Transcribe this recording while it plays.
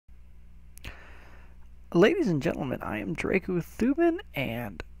Ladies and gentlemen, I am Draco Thuban,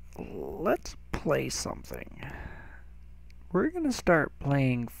 and let's play something. We're gonna start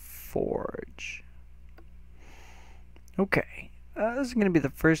playing Forge. Okay, this is gonna be the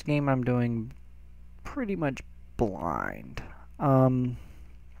first game I'm doing pretty much blind. Backstory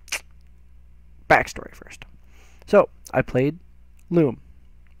first. So, I played Loom,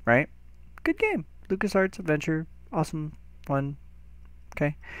 right? Good game. LucasArts adventure, awesome, fun.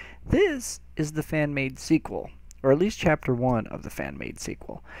 Okay. This is the fan-made sequel, or at least chapter 1 of the fan-made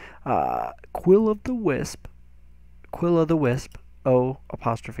sequel. Quill of the Wisp, O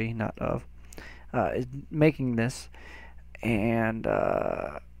apostrophe, not of, is making this, and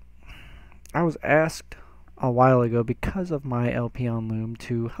I was asked a while ago because of my LP on Loom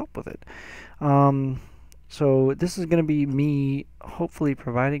to help with it. So this is going to be me hopefully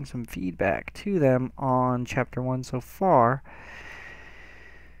providing some feedback to them on chapter 1 so far.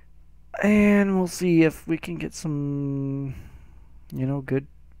 And we'll see if we can get some, good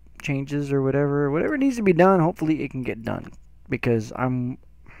changes or whatever. Whatever needs to be done, hopefully it can get done. Because I want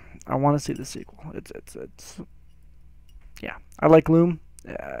to see the sequel. Yeah. I like Loom.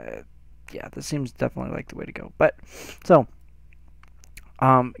 Yeah, this seems definitely like the way to go. But, so,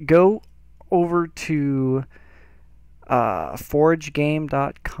 go over to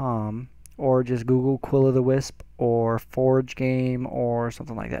forgegame.com or just Google Quill of the Wisp or Forge Game or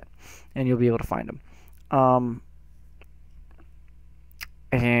something like that, and you'll be able to find them.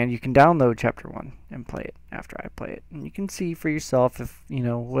 And you can download chapter 1 and play it after I play it, and you can see for yourself if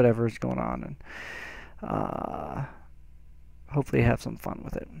whatever is going on, and hopefully have some fun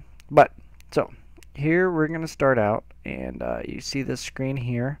with it. But so here we're gonna start out, and you see this screen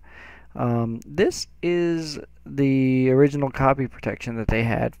here. This is the original copy protection that they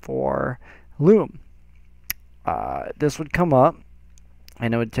had for Loom. This would come up,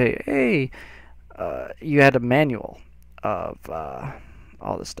 and it would tell you, hey, you had a manual of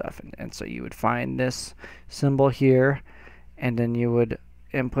all this stuff, and so you would find this symbol here, and then you would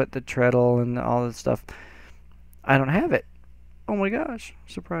input the treadle and all this stuff. I don't have it. Oh my gosh,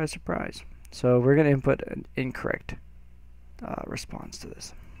 surprise, surprise. So we're going to input an incorrect response to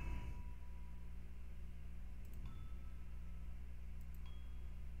this.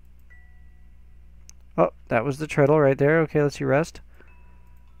 Oh, that was the treadle right there. Okay, let's see rest.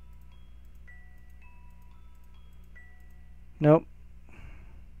 Nope.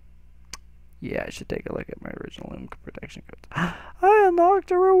 Yeah, I should take a look at my original Loom protection codes. I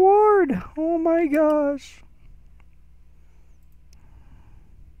unlocked a reward! Oh my gosh.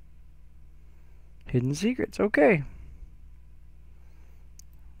 Hidden secrets, okay.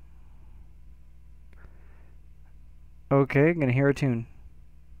 Okay, I'm gonna hear a tune.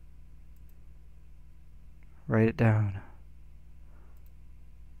 Write it down.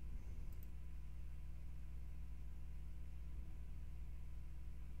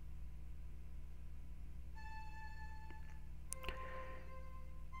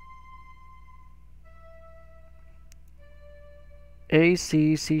 A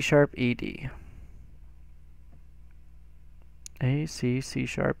C C sharp E D. A C C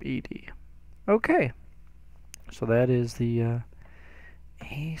sharp E D. Okay, so that is the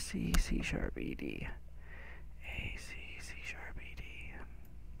A C C sharp E D. A C C sharp E D.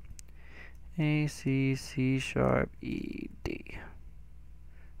 A C C sharp E D.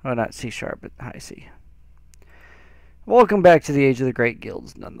 Oh, not C sharp, but high C. Welcome back to the Age of the Great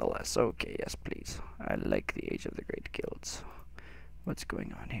Guilds, nonetheless. Okay, yes, please. I like the Age of the Great Guilds. What's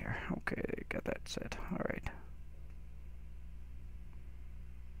going on here? Okay, got that set. Alright.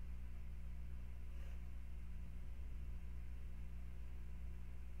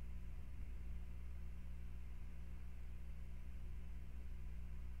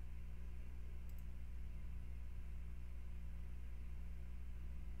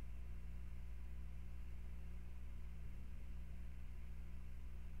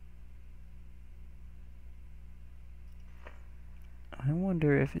 I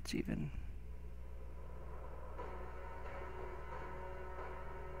wonder if it's even...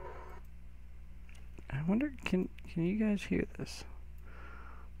 I wonder, can you guys hear this?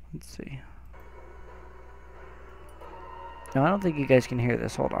 Let's see. No, I don't think you guys can hear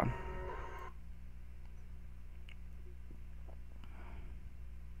this. Hold on.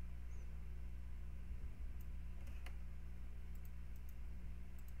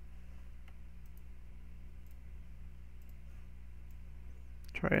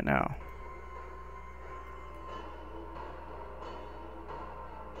 Try it now.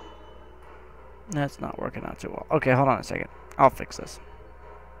 That's not working out too well. Okay, hold on a second. I'll fix this.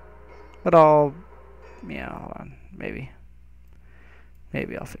 But yeah, hold on. Maybe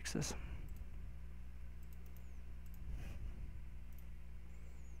I'll fix this.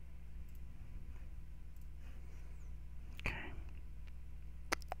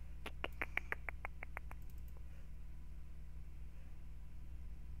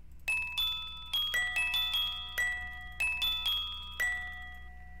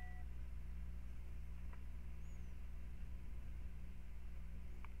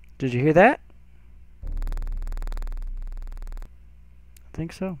 Did you hear that? I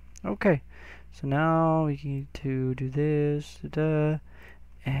think so. Okay. So now we need to do this.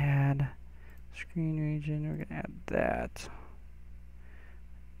 Add screen region. We're going to add that.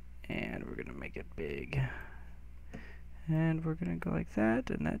 And we're going to make it big. And we're going to go like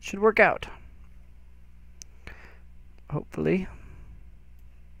that. And that should work out. Hopefully.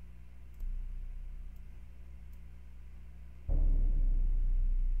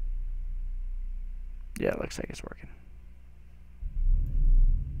 Yeah, it looks like it's working.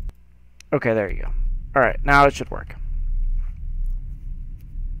 Okay, there you go. Alright, now it should work.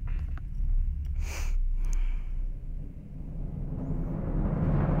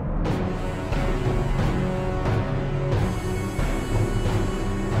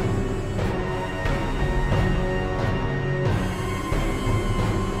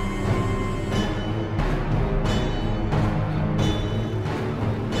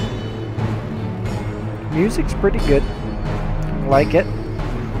 Music's pretty good. Like it.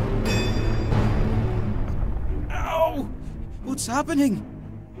 Ow! What's happening?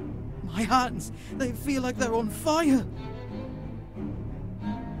 My hands, they feel like they're on fire.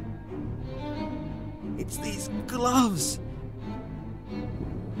 It's these gloves.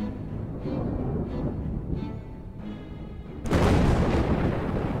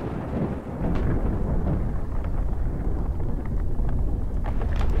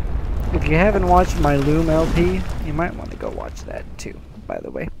 If you haven't watched my Loom LP, you might want to go watch that too, by the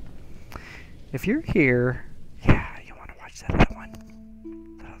way. If you're here, yeah, you want to watch that other one.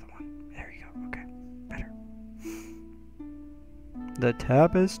 That other one. There you go. Okay. Better. The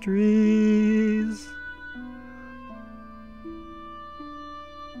tapestries.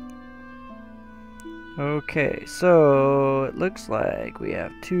 Okay, so it looks like we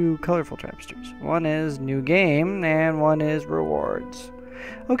have two colorful tapestries. One is new game and one is rewards.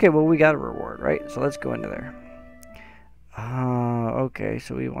 Okay, well, we got a reward, right? So let's go into there. Okay,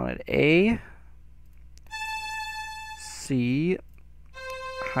 so we wanted A, C,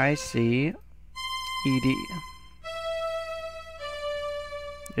 high C, ED.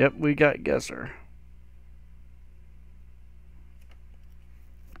 Yep, we got guesser.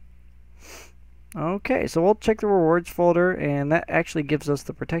 Okay, so we'll check the rewards folder, and that actually gives us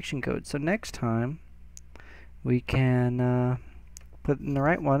the protection code. So next time, we can put in the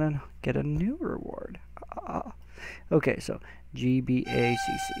right one and get a new reward. Okay, so GBACC.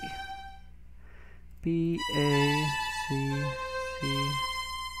 BACC.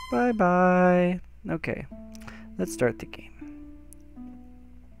 Bye-bye. Okay, let's start the game.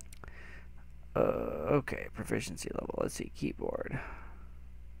 Okay, proficiency level. Let's see, keyboard.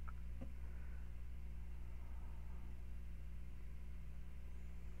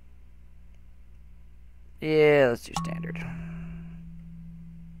 Yeah, let's do standard.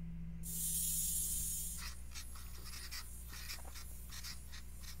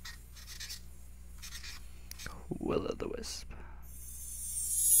 Will-o'-the-wisp.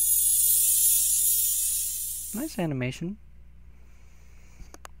 Nice animation.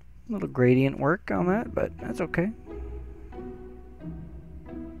 A little gradient work on that, but that's okay.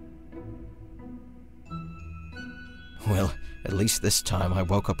 Well, at least this time I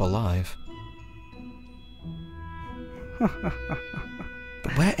woke up alive.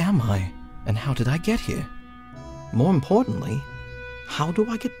 But where am I? And how did I get here? More importantly, how do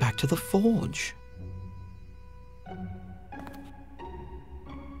I get back to the forge?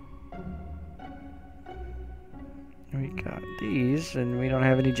 We got these, and we don't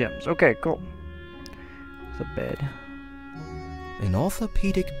have any gems. Okay, cool. It's a bed. An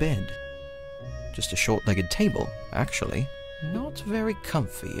orthopedic bed. Just a short-legged table, actually. Not very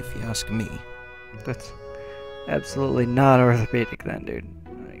comfy, if you ask me. That's absolutely not orthopedic then, dude.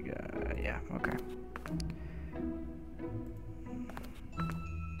 Like, yeah, okay.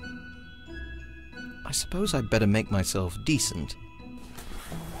 I suppose I'd better make myself decent.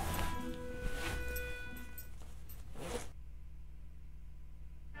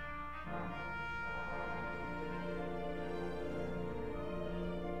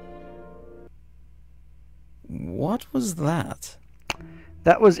 What was that?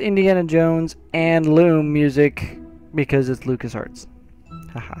 That was Indiana Jones and Loom music because it's LucasArts.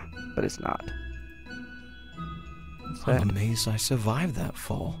 Haha, but it's not. What's that? I'm amazed I survived that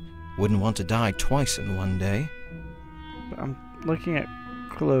fall. Wouldn't want to die twice in one day. I'm looking at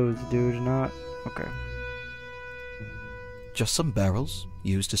clothes, dude, not... Okay. Just some barrels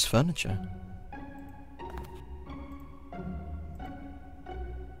used as furniture.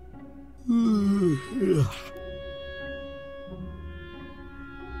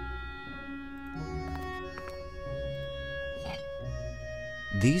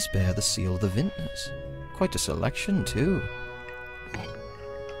 These bear the seal of the vintners. Quite a selection, too.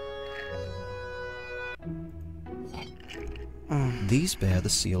 These bear the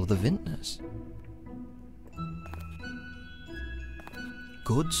seal of the vintners.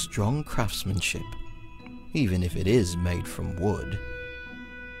 Good, strong craftsmanship, even if it is made from wood.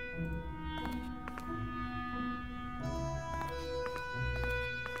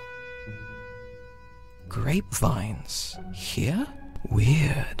 Grapevines. Here?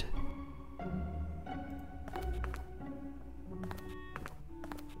 Weird.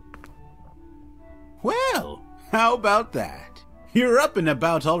 Well, how about that? You're up and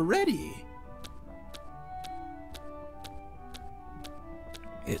about already.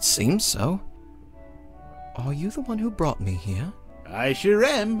 It seems so. Are you the one who brought me here? I sure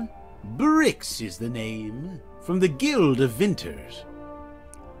am. Brix is the name, from the Guild of Vinters.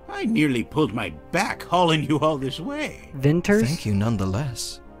 I nearly pulled my back hauling you all this way. Vinters? Thank you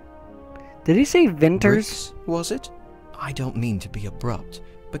nonetheless. Did he say Vinters? Brix, was it? I don't mean to be abrupt,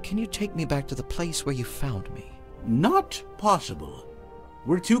 but can you take me back to the place where you found me? Not possible.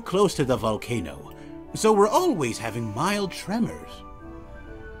 We're too close to the volcano, so we're always having mild tremors.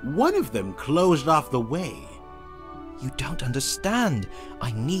 One of them closed off the way. You don't understand.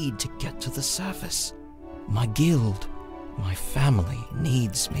 I need to get to the surface. My guild, my family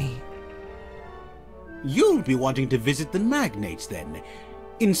needs me. You'll be wanting to visit the magnates then,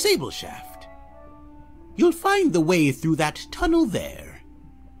 in Sableshaft. You'll find the way through that tunnel there.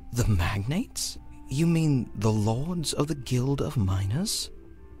 The magnates? You mean the lords of the Guild of Miners?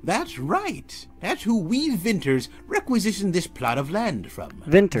 That's right. That's who we Vinters requisitioned this plot of land from.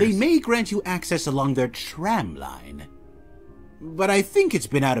 Vinters. They may grant you access along their tram line. But I think it's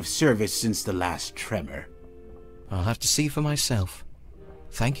been out of service since the last tremor. I'll have to see for myself.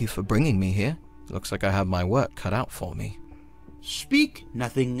 Thank you for bringing me here. Looks like I have my work cut out for me. Speak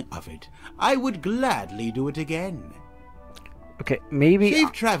nothing of it. I would gladly do it again. Okay, maybe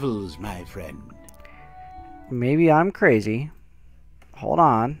Safe travels, my friend. maybe I'm crazy. Hold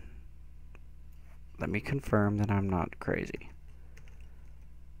on. Let me confirm that I'm not crazy.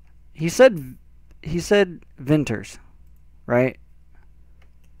 He said Vinters, right?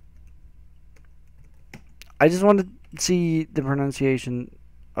 I just want to see the pronunciation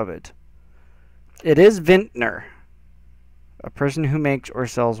of it. It is vintner, a person who makes or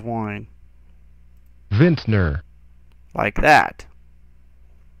sells wine. Vintner. Like that.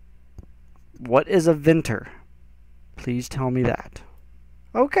 What is a vinter? Please tell me that.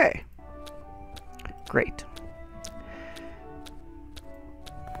 Okay. Great.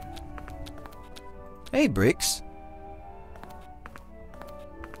 Hey, Brix.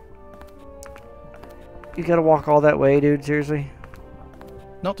 You gotta walk all that way, dude, seriously?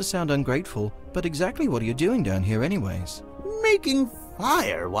 Not to sound ungrateful, but exactly what are you doing down here anyways? Making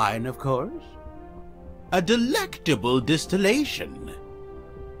fire wine, of course. A delectable distillation.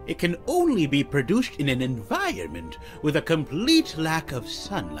 It can only be produced in an environment with a complete lack of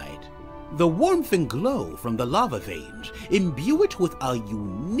sunlight. The warmth and glow from the lava veins imbue it with a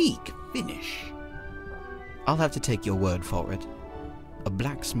unique finish. I'll have to take your word for it. A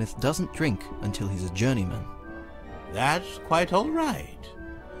blacksmith doesn't drink until he's a journeyman. That's quite all right.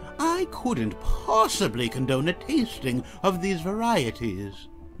 I couldn't possibly condone a tasting of these varieties.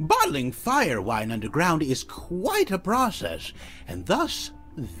 Bottling fire wine underground is quite a process, and thus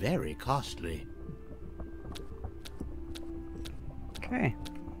very costly. Okay.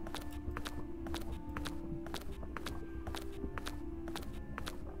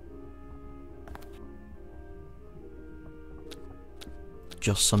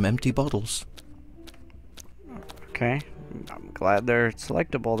 Just some empty bottles. Okay. I'm glad they're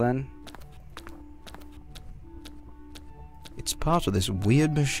selectable then. It's part of this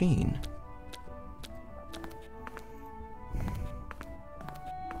weird machine.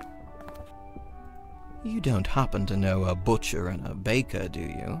 You don't happen to know a butcher and a baker, do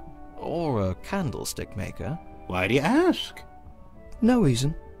you? Or a candlestick maker? Why do you ask? No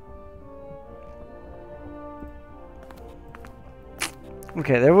reason.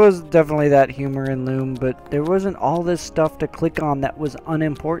 Okay, there was definitely that humor in Loom, but there wasn't all this stuff to click on that was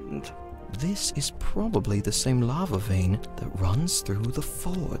unimportant. This is probably the same lava vein that runs through the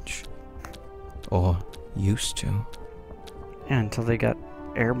forge. Or used to. Yeah, until they got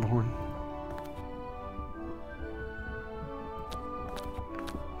airborne.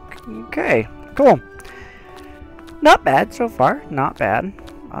 Okay, cool. Not bad so far, not bad.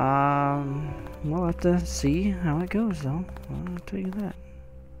 We'll have to see how it goes though, I'll tell you that.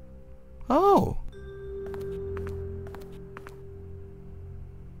 Oh!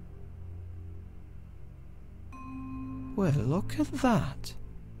 Well, look at that.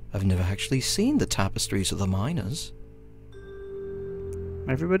 I've never actually seen the tapestries of the miners.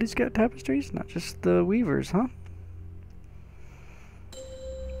 Everybody's got tapestries, not just the weavers, huh?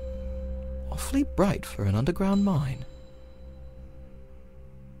 Awfully bright for an underground mine.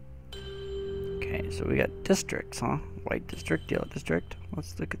 Okay, so we got districts, huh? White district, yellow district.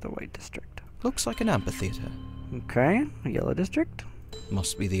 Let's look at the white district. Looks like an amphitheater. Okay, yellow district.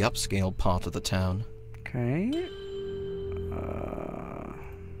 Must be the upscale part of the town. Okay.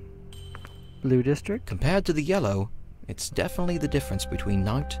 Blue district. Compared to the yellow, it's definitely the difference between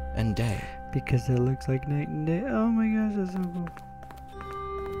night and day. Because it looks like night and day. Oh my gosh, that's so cool.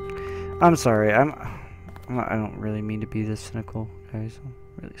 I'm sorry. I don't really mean to be this cynical, guys. I'm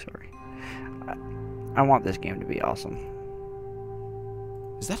really sorry. I want this game to be awesome.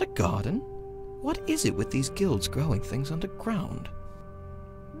 Is that a garden? What is it with these guilds growing things underground?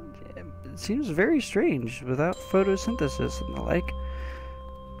 It seems very strange without photosynthesis and the like.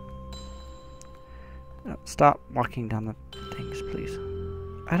 No, stop walking down the things, please.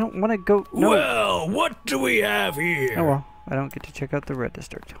 I don't want to go. No. Well, what do we have here? Oh well, I don't get to check out the red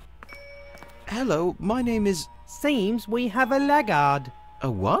district. Hello, my name is... Seems we have a laggard. A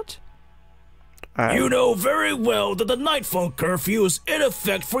what? You know very well that the nightfall curfew is in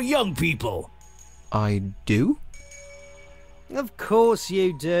effect for young people. I do? Of course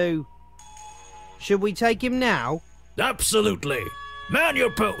you do. Should we take him now? Absolutely. Man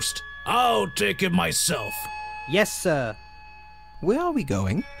your post. I'll take it myself. Yes, sir. Where are we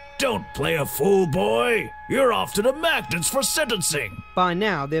going? Don't play a fool, boy. You're off to the Magnates for sentencing. By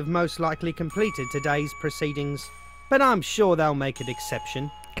now, they've most likely completed today's proceedings. But I'm sure they'll make an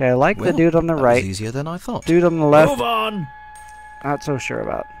exception. Okay, I like Well, the dude on the that right. was easier than I thought. Dude on the left, Move on. not so sure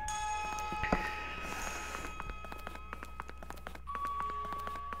about.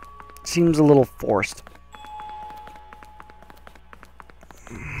 Seems a little forced.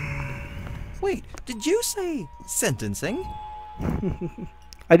 Wait, did you say sentencing?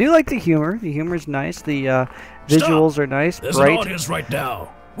 I do like the humor. The humor's nice. The visuals are nice, There's an bright. audience right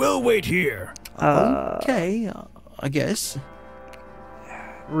now. We'll wait here. Okay, I guess.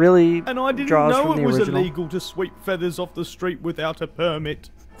 Really And I didn't draws know from it the was original. illegal to sweep feathers off the street without a permit.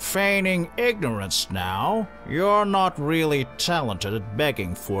 Feigning ignorance now. You're not really talented at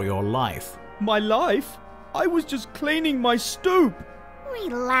begging for your life. My life? I was just cleaning my stoop.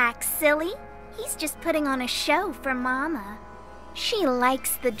 Relax, silly. He's just putting on a show for Mama. She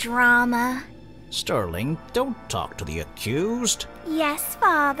likes the drama. Sterling, don't talk to the accused. Yes,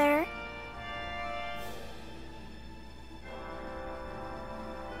 Father.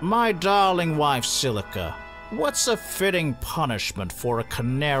 My darling wife Silica, what's a fitting punishment for a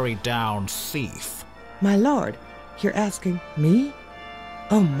canary-down thief? My lord, you're asking me?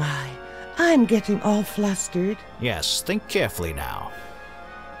 Oh my, I'm getting all flustered. Yes, think carefully now.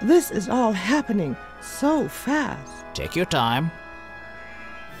 This is all happening so fast. Take your time.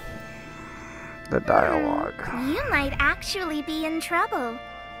 The dialogue. You might actually be in trouble.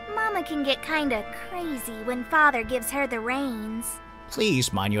 Mama can get kinda crazy when Father gives her the reins.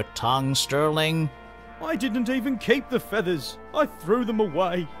 Please mind your tongue, Sterling. I didn't even keep the feathers. I threw them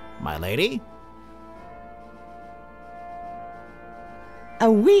away. My lady?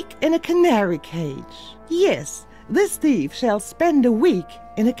 A week in a canary cage. Yes, this thief shall spend a week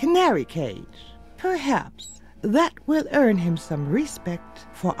in a canary cage. Perhaps that will earn him some respect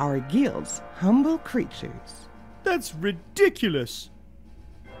for our guild's humble creatures. That's ridiculous.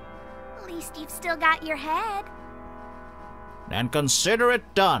 At least you've still got your head. Then consider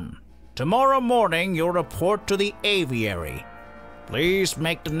it done. Tomorrow morning you'll report to the aviary. Please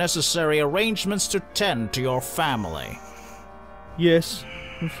make the necessary arrangements to tend to your family. Yes,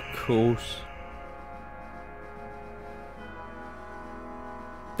 of course.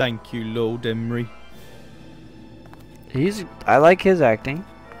 Thank you, Lord Emery. I like his acting.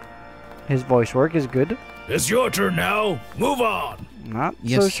 His voice work is good. It's your turn now. Move on. Not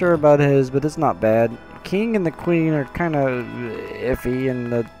Yes, so sure sir. about his, but it's not bad. King and the Queen are kind of iffy,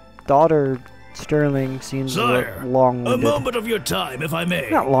 and the daughter Sterling seems Sire, long-winded. a moment of your time, if I may.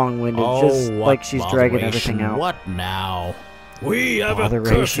 Not long-winded, Oh, just what like she's dragging botheration. everything out. What now? We have a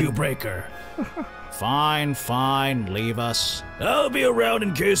Botheration. curfew breaker. Fine, fine, leave us. I'll be around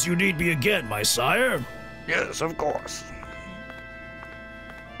in case you need me again, my sire. Yes, of course.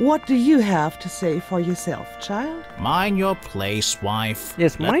 What do you have to say for yourself, child? Mind your place, wife.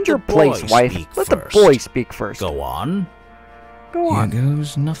 Yes, Let mind the your place, boy wife. speak Let first. the boy speak first. Go on. Go Here on.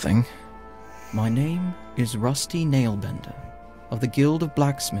 goes nothing. My name is Rusty Nailbender, of the Guild of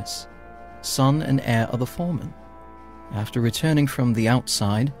Blacksmiths, son and heir of the foreman. After returning from the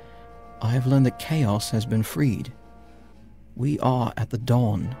outside, I have learned that chaos has been freed. We are at the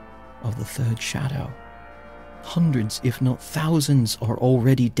dawn of the third shadow. Hundreds, if not thousands, are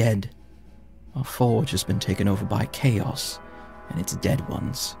already dead. Our forge has been taken over by chaos and its dead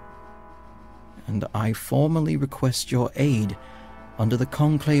ones. And I formally request your aid under the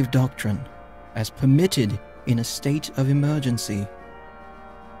Conclave Doctrine, as permitted in a state of emergency.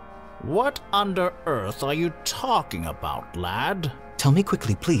 What under earth are you talking about, lad? Tell me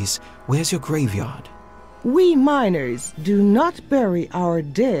quickly, please, where's your graveyard? We miners do not bury our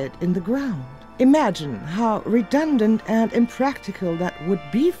dead in the ground. Imagine how redundant and impractical that would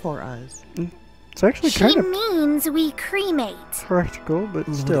be for us. It's actually She kind of means we cremate. practical, but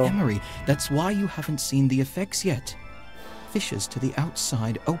Lord still. Emery, that's why you haven't seen the effects yet. Fissures to the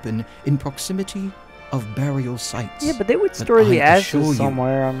outside open in proximity of burial sites. Yeah, but they would store the I assure ashes you,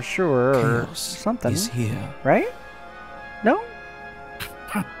 somewhere, I'm sure, or chaos something. is here. Right? No?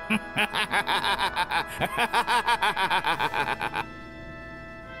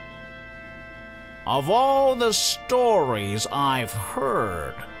 Of all the stories I've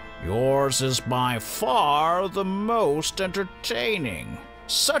heard, yours is by far the most entertaining.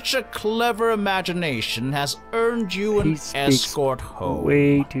 Such a clever imagination has earned you He an speaks escort home.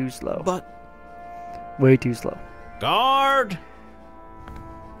 Way too slow. But Way too slow. Guard!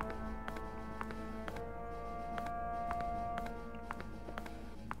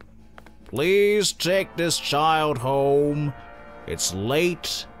 Please take this child home. It's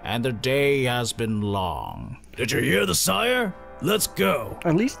late and the day has been long. Did you hear the sire? Let's go.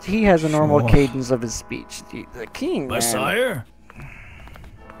 At least he has a normal Sure. cadence of his speech. The king, My man. sire?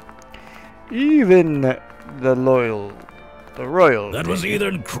 Even the royal. That was either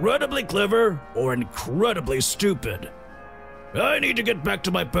incredibly clever or incredibly stupid. I need to get back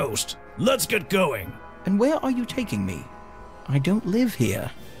to my post. Let's get going. and where are you taking me? I don't live here.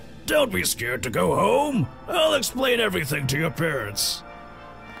 Don't be scared to go home. I'll explain everything to your parents.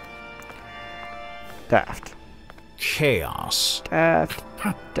 Daft. Chaos. Daft.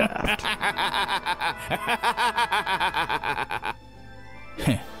 Daft.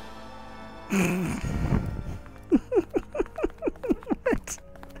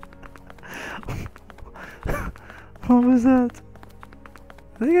 What was that?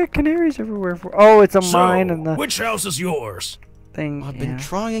 They got canaries everywhere for. Oh, it's a mine and the which house is yours? thing. I've been yeah.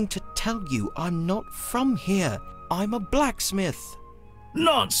 trying to tell you I'm not from here. I'm a blacksmith.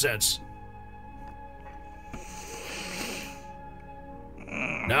 Nonsense.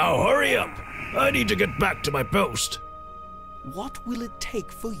 Now hurry up. I need to get back to my post. What will it take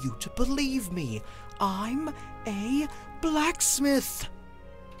for you to believe me? I'm a blacksmith.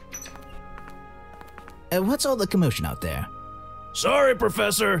 What's all the commotion out there? Sorry,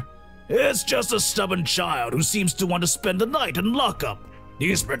 Professor. It's just a stubborn child who seems to want to spend the night in lockup.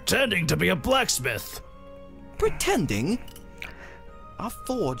 He's pretending to be a blacksmith. Pretending? Our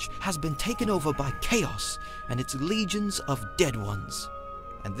forge has been taken over by chaos and its legions of dead ones.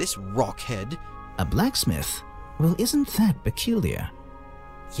 And this rockhead... A blacksmith? Well, isn't that peculiar?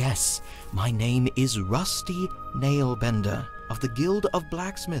 Yes, my name is Rusty Nailbender of the Guild of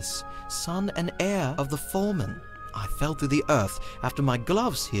Blacksmiths, son and heir of the foreman. I fell through the earth after my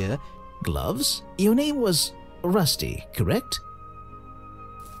gloves here. Gloves? Your name was Rusty, correct?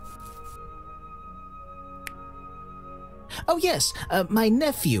 Oh yes, my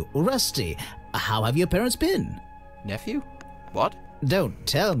nephew, Rusty. How have your parents been? Nephew? What? Don't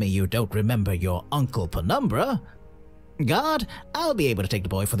tell me you don't remember your Uncle Penumbra. Guard, I'll be able to take the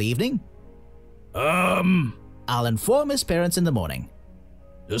boy for the evening. I'll inform his parents in the morning.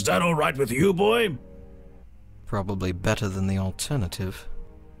 Is that all right with you, boy? Probably better than the alternative.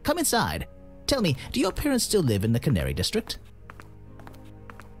 Come inside. Tell me, do your parents still live in the Canary District?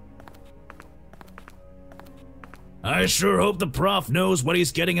 I sure hope the prof knows what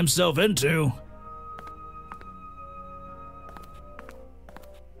he's getting himself into.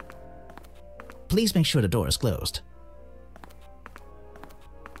 Please make sure the door is closed.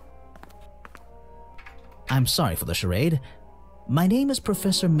 I'm sorry for the charade. My name is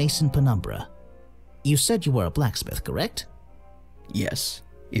Professor Mason Penumbra. You said you were a blacksmith, correct? Yes,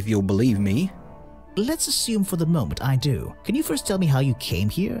 if you'll believe me. Let's assume for the moment I do. Can you first tell me how you came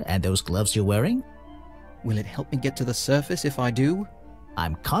here and those gloves you're wearing? Will it help me get to the surface if I do?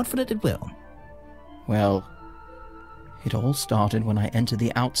 I'm confident it will. Well, it all started when I entered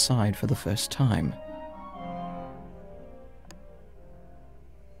the outside for the first time.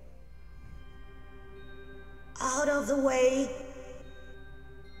 Out of the way.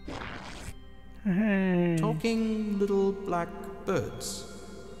 Hey. Talking little black birds.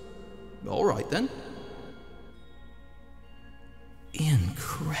 All right then.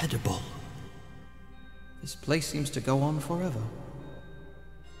 Incredible. This place seems to go on forever.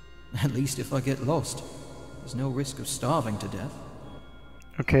 At least if I get lost, there's no risk of starving to death.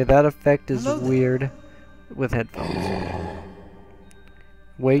 Okay, that effect is Hello there. weird with headphones.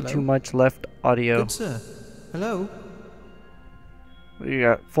 Way Hello? too much left audio. Good sir. Hello? You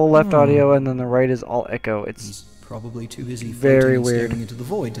got full left audio and then the right is all echo. He's It's probably too busy very floating and weird. staring into the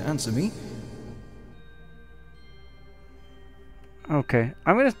void to answer me. okay.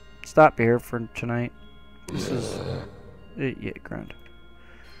 I'm gonna stop here for tonight. This is yeah, ground.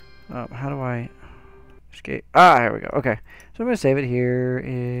 How do I escape? Ah, here we go. Okay, so I'm gonna save it here.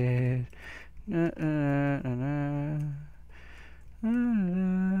 Is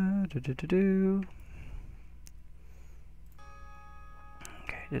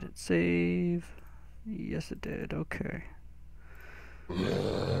okay, did it save? Yes, it did. Okay.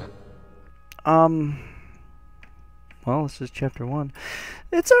 Well, this is chapter 1.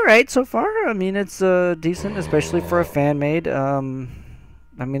 It's alright so far. I mean, it's decent, especially for a fan-made. I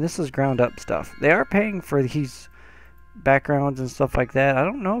mean, this is ground-up stuff. They are paying for these backgrounds and stuff like that. I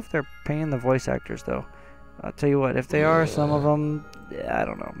don't know if they're paying the voice actors, though. I'll tell you what, if they are, some of them, I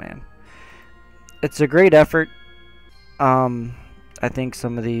don't know, man. It's a great effort. I think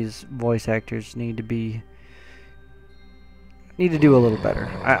some of these voice actors need to do a little better.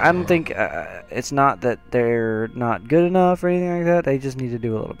 I don't think it's not that they're not good enough or anything like that. They just need to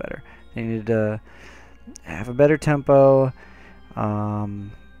do a little better. They need to have a better tempo,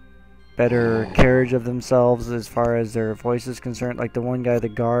 better carriage of themselves as far as their voice is concerned. Like the one guy, the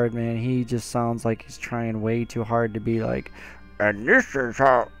guard, man, he just sounds like he's trying way too hard to be like, and this is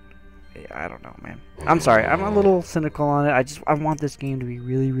how... I don't know, man. I'm sorry. I'm a little cynical on it. I want this game to be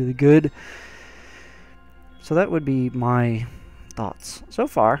really, really good. So that would be my thoughts so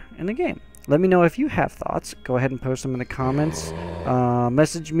far in the game. Let me know if you have thoughts. Go ahead and post them in the comments.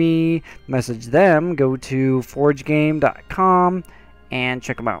 Message me, message them. Go to forgegame.com and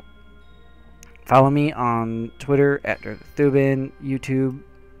check them out. Follow me on Twitter at DirkCthulhu, YouTube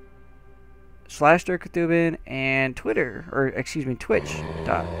 /DirkCthulhu, and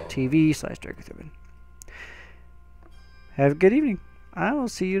Twitch.tv/DirkCthulhu. Have a good evening. I will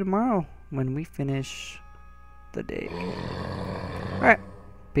see you tomorrow when we finish the day. Alright,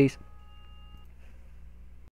 peace.